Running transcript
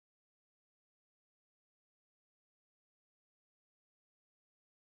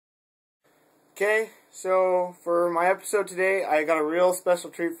Okay, so for my episode today, I got a real special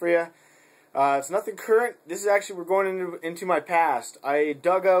treat for you. It's nothing current. This is actually, we're going into my past. I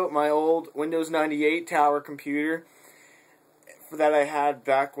dug out my old Windows 98 tower computer that I had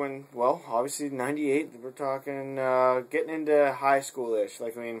back when, well, obviously 98, we're talking getting into high school-ish.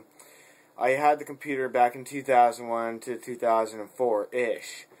 I had the computer back in 2001 to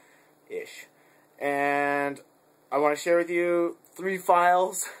 2004-ish. And I want to share with you 3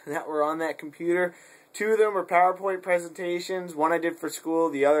 files that were on that computer. 2 of them were PowerPoint presentations. One I did for school,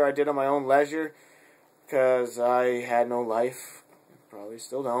 the other I did on my own leisure because I had no life. Probably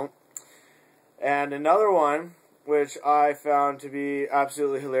still don't. And another one, which I found to be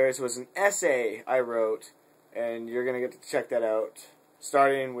absolutely hilarious, was an essay I wrote, and you're going to get to check that out,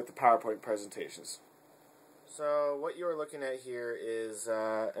 starting with the PowerPoint presentations. So what you're looking at here is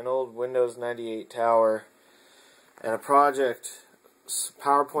an old Windows 98 tower and a project,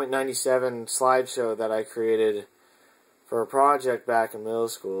 PowerPoint 97 slideshow that I created for a project back in middle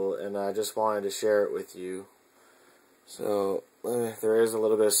school, and I just wanted to share it with you. So there is a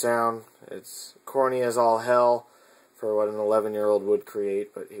little bit of sound. It's corny as all hell for what an 11-year-old would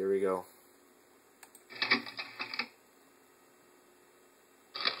create, but here we go.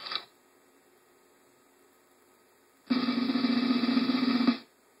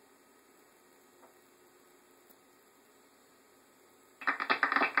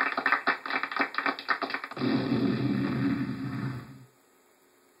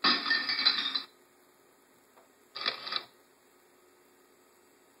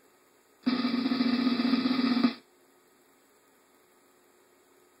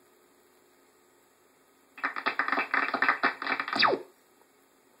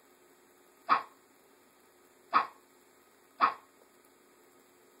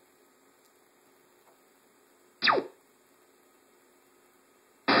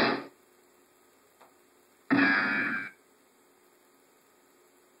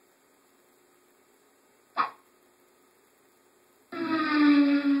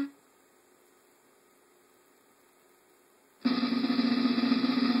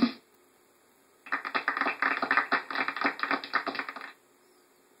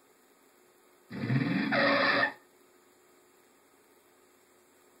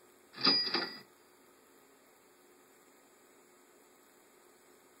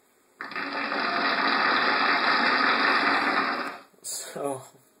 So,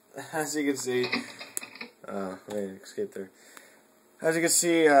 as you can see, let me escape there. As you can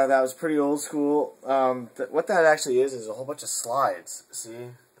see, that was pretty old school. What that actually is a whole bunch of slides.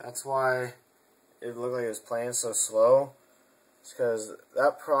 See, that's why it looked like it was playing so slow. It's because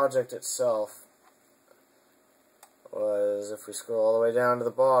that project itself was, if we scroll all the way down to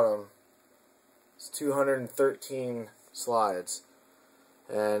the bottom, it's 213 slides.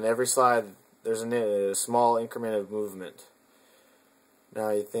 And every slide, there's a small increment of movement.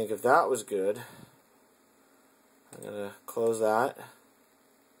 Now you think if that was good, I'm going to close that.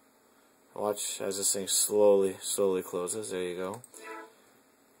 Watch as this thing slowly closes. There you go.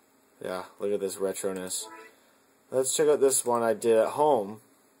 Yeah, look at this retroness. Let's check out this one I did at home.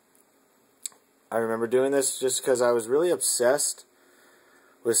 I remember doing this just because I was really obsessed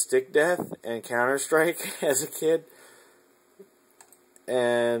with Stick Death and Counter-Strike as a kid.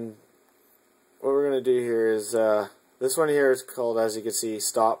 And what we're going to do here is... this one here is called, as you can see,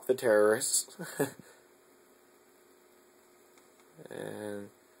 Stop the Terrorists. And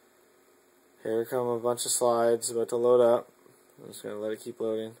here come a bunch of slides about to load up. I'm just going to let it keep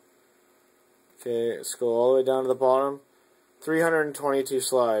loading. Okay, scroll all the way down to the bottom. 322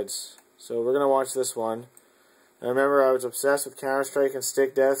 slides. So we're going to watch this one. Now remember, I was obsessed with Counter-Strike and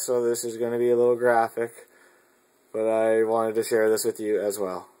Stick Death, so this is going to be a little graphic. But I wanted to share this with you as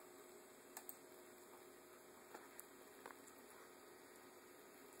well.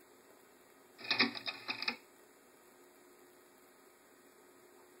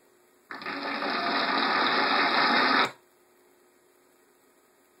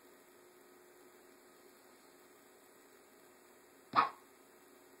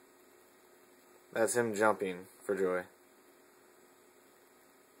 That's him jumping for joy.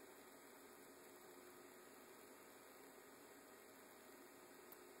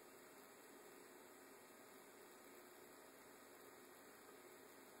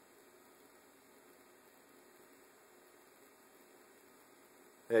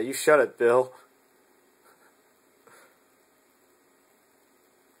 Yeah, you shut it, Bill.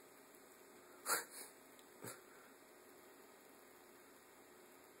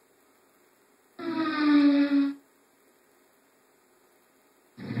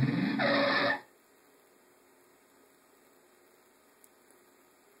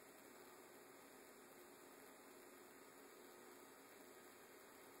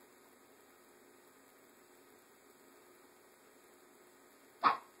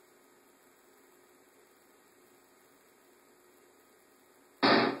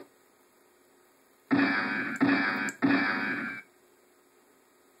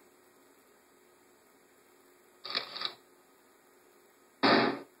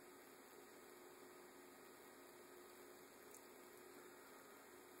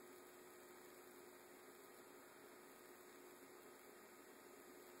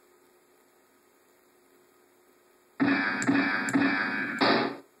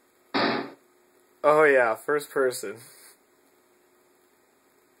 Oh yeah, first person.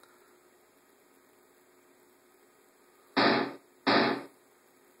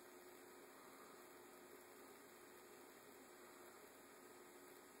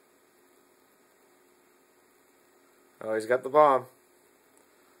 Oh, he's got the bomb.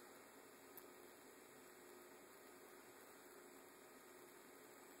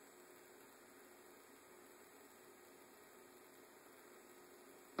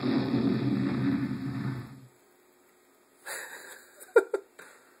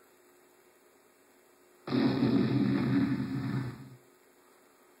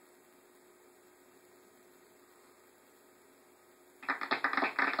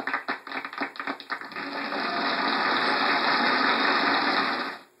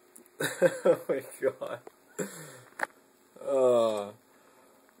 Oh my god.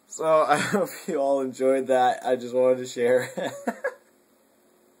 So I hope you all enjoyed that. I just wanted to share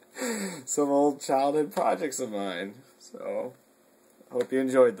some old childhood projects of mine. So I hope you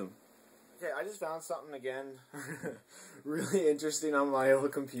enjoyed them. Okay, I just found something again really interesting on my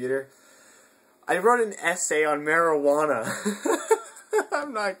old computer. I wrote an essay on marijuana.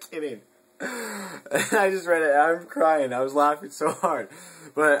 I'm not kidding. I just read it. I'm crying. I was laughing so hard.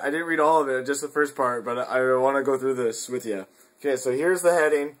 But I didn't read all of it, just the first part. But I want to go through this with you. Okay, so here's the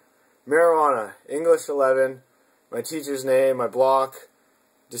heading. Marijuana, English 11, my teacher's name, my block,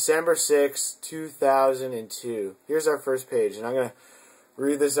 December 6, 2002. Here's our first page, and I'm going to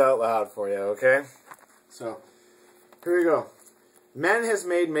read this out loud for you, okay? So, here we go. Man has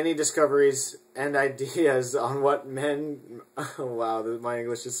made many discoveries and ideas on what men... Oh, wow, my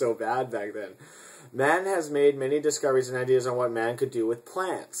English is so bad back then. Man has made many discoveries and ideas on what man could do with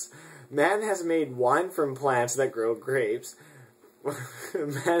plants. Man has made wine from plants that grow grapes.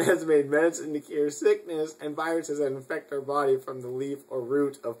 Man has made medicine to cure sickness and viruses that infect our body from the leaf or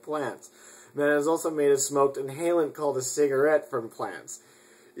root of plants. Man has also made a smoked inhalant called a cigarette from plants.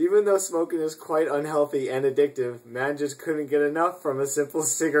 Even though smoking is quite unhealthy and addictive, man just couldn't get enough from a simple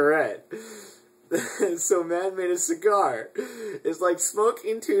cigarette. So man made a cigar. It's like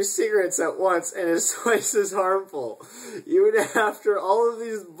smoking 2 cigarettes at once and it's twice as harmful. Even after all of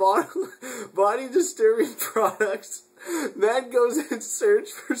these body disturbing products, man goes in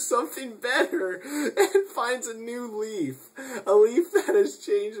search for something better and finds a new leaf. A leaf that has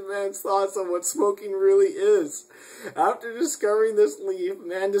changed man's thoughts on what smoking really is. After discovering this leaf,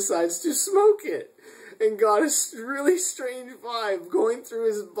 man decides to smoke it and got a really strange vibe going through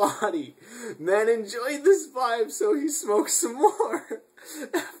his body. Man enjoyed this vibe, so he smoked some more.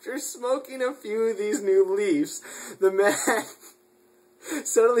 After smoking a few of these new leaves, the man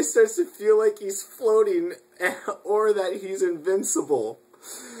suddenly starts to feel like he's floating or that he's invincible.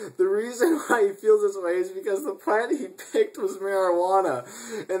 The reason why he feels this way is because the plant he picked was marijuana,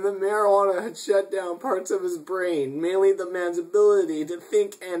 and the marijuana had shut down parts of his brain, mainly the man's ability to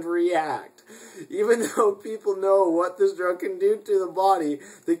think and react. Even though people know what this drug can do to the body,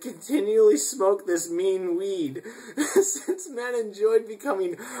 they continually smoke this mean weed. Since men enjoyed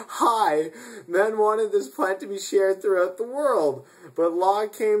becoming high, men wanted this plant to be shared throughout the world. But law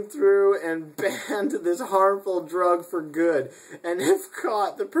came through and banned this harmful drug for good, and if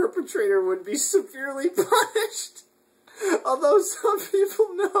caught, the perpetrator would be severely punished. Although some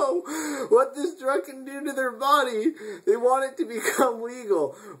people know what this drug can do to their body, they want it to become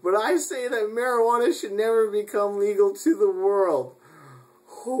legal. But I say that marijuana should never become legal to the world.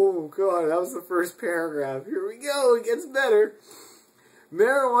 Oh God, that was the first paragraph. Here we go, it gets better.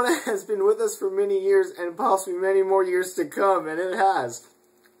 Marijuana has been with us for many years and possibly many more years to come, and it has.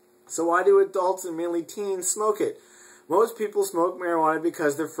 So why do adults and mainly teens smoke it? Most people smoke marijuana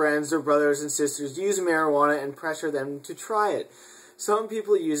because their friends, their brothers and sisters use marijuana and pressure them to try it. Some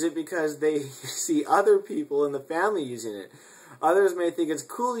people use it because they see other people in the family using it. Others may think it's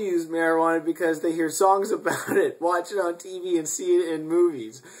cool to use marijuana because they hear songs about it, watch it on TV, and see it in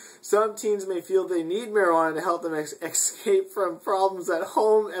movies. Some teens may feel they need marijuana to help them escape from problems at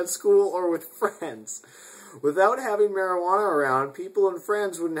home, at school, or with friends. Without having marijuana around, people and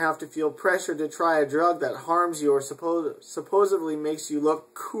friends wouldn't have to feel pressure to try a drug that harms you or supposedly makes you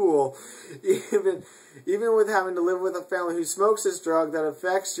look cool. Even with having to live with a family who smokes this drug that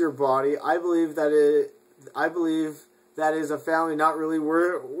affects your body, I believe that is a family not really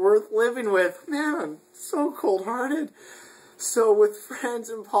worth living with. Man, I'm so cold-hearted. So with friends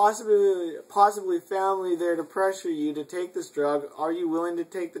and possibly family there to pressure you to take this drug, are you willing to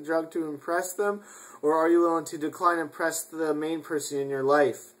take the drug to impress them? Or are you willing to decline and impress the main person in your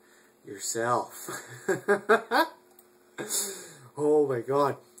life? Yourself. Oh my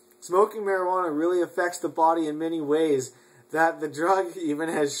God. Smoking marijuana really affects the body in many ways that the drug even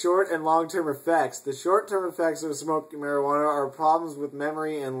has short and long-term effects. The short-term effects of smoking marijuana are problems with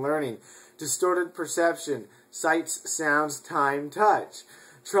memory and learning, distorted perception, sights, sounds, time, touch,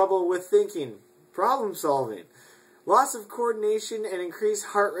 trouble with thinking, problem solving, loss of coordination, and increased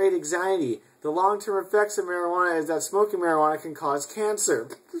heart rate anxiety. The long-term effects of marijuana is that smoking marijuana can cause cancer.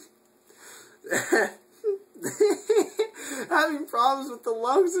 Having problems with the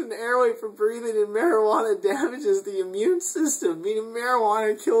lungs and airway from breathing in marijuana damages the immune system, meaning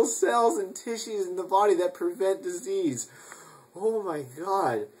marijuana kills cells and tissues in the body that prevent disease. Oh my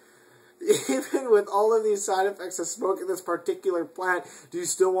God. Even with all of these side effects of smoking this particular plant, do you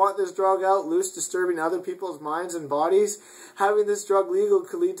still want this drug out loose, disturbing other people's minds and bodies? Having this drug legal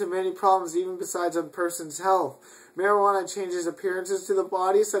could lead to many problems even besides a person's health. Marijuana changes appearances to the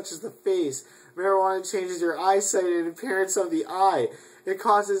body, such as the face. Marijuana changes your eyesight and appearance of the eye. It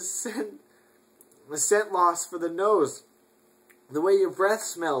causes scent loss for the nose, the way your breath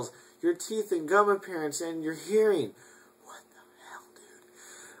smells, your teeth and gum appearance, and your hearing. What the hell,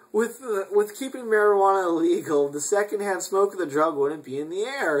 dude? With keeping marijuana illegal, the secondhand smoke of the drug wouldn't be in the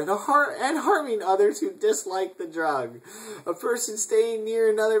air and harming others who dislike the drug. A person staying near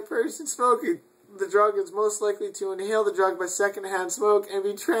another person smoking the drug is most likely to inhale the drug by secondhand smoke and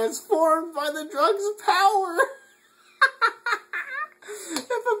be transformed by the drug's power. If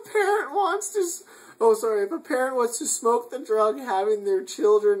a parent wants to smoke the drug, having their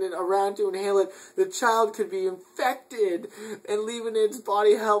children around to inhale it, the child could be infected and leaving its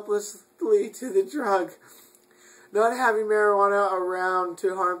body helplessly to the drug. Not having marijuana around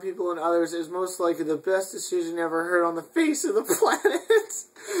to harm people and others is most likely the best decision ever heard on the face of the planet.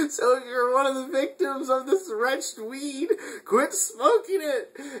 So if you're one of the victims of this wretched weed, quit smoking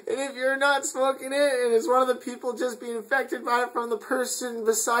it. And if you're not smoking it and it's one of the people just being infected by it from the person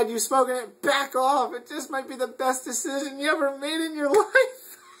beside you smoking it, back off. It just might be the best decision you ever made in your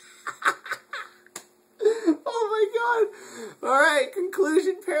life. Oh my God. Alright,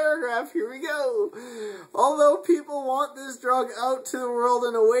 conclusion paragraph. Here we go. Although people want this drug out to the world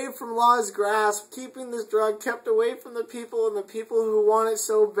and away from law's grasp, keeping this drug kept away from the people and the people who want it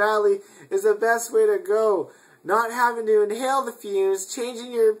so badly is the best way to go. Not having to inhale the fumes,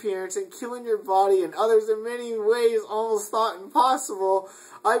 changing your appearance, and killing your body and others in many ways almost thought impossible.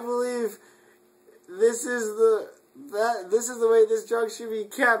 I believe this is the way this drug should be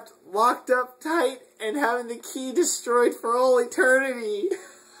kept, locked up tight and having the key destroyed for all eternity.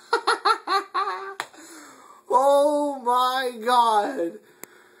 Oh my God.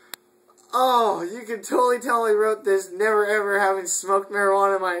 Oh, you can totally tell I wrote this never ever having smoked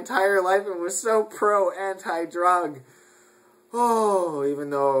marijuana my entire life and was so pro-anti-drug. Oh, even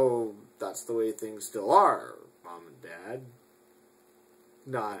though that's the way things still are, Mom and Dad.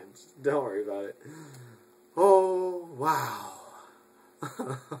 Nah, don't worry about it. Oh, wow.